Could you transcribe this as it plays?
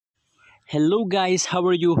Hello guys, how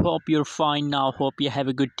are you? Hope you're fine now. Hope you have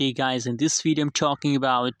a good day guys. In this video I'm talking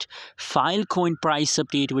about Filecoin price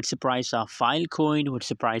update. What's the price of Filecoin? What's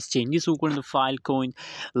the price changes over in the Filecoin?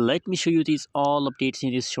 Let me show you these all updates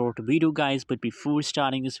in this short video guys. But before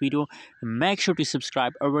starting this video, make sure to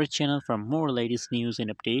subscribe our channel for more latest news and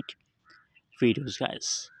update videos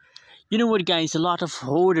guys. You know what guys, a lot of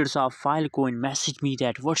holders of Filecoin message me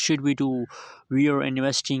that what should we do? We are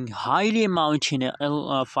investing highly amount in a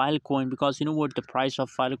Filecoin because you know what, the price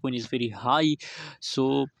of Filecoin is very high.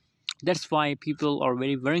 So that's why people are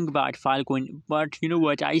very worrying about Filecoin. But you know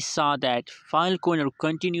what, I saw that Filecoin are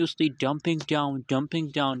continuously dumping down.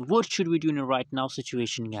 What should we do in a right now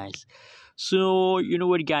situation guys? So you know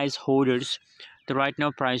what guys, holders, the right now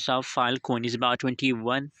price of Filecoin is about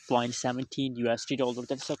 21.17 USD dollar.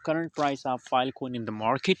 That's the current price of Filecoin in the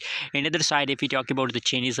market. And other side, if we talk about the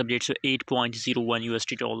Chinese update, so 8.01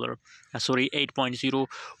 USD dollar. Sorry, 8.01%,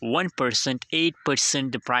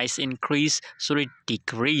 8% the price increase. Sorry,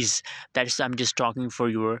 decrease. That's, I'm just talking for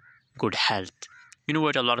your good health. You know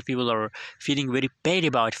what, a lot of people are feeling very bad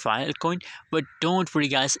about Filecoin, but don't worry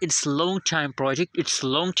guys, it's long-time project, it's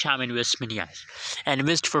long-time investment guys. And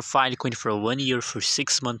invest for Filecoin for 1 year, for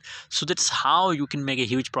 6 months. So that's how you can make a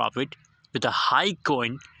huge profit with a high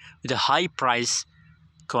coin, with a high price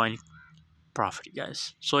coin profit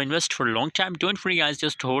guys. So invest for a long time. Don't worry guys,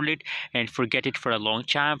 just hold it and forget it for a long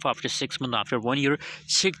time. After 6 months, after 1 year,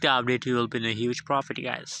 check the update, you will be in a huge profit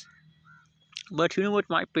guys. But you know what,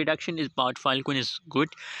 my prediction is about Filecoin is good.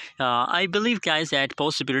 I believe guys that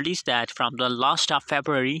possibilities that from the last of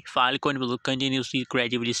February Filecoin will continuously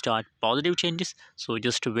gradually start positive changes, so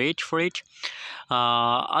just wait for it.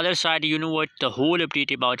 Other side, you know what, the whole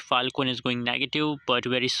update about Filecoin is going negative, but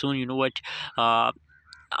very soon, you know what, I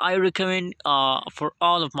recommend for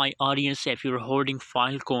all of my audience, if you're holding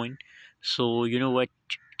Filecoin, so you know what,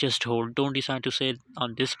 just hold, don't decide to sell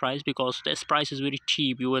on this price because this price is very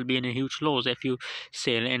cheap. You will be in a huge loss if you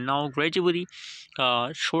sell. And now gradually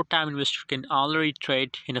short-term investor can already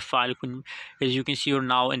trade in a Filecoin. As you can see, you're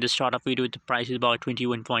now in the startup video, the price is about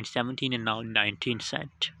 21.17 and now 19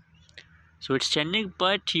 cent. So it's trending,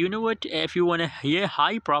 but you know what, if you want to hear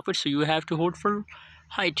high profit, so you have to hold for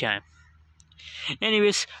high time.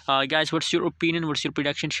 Anyways guys, what's your opinion, what's your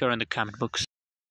prediction? Share in the comment box.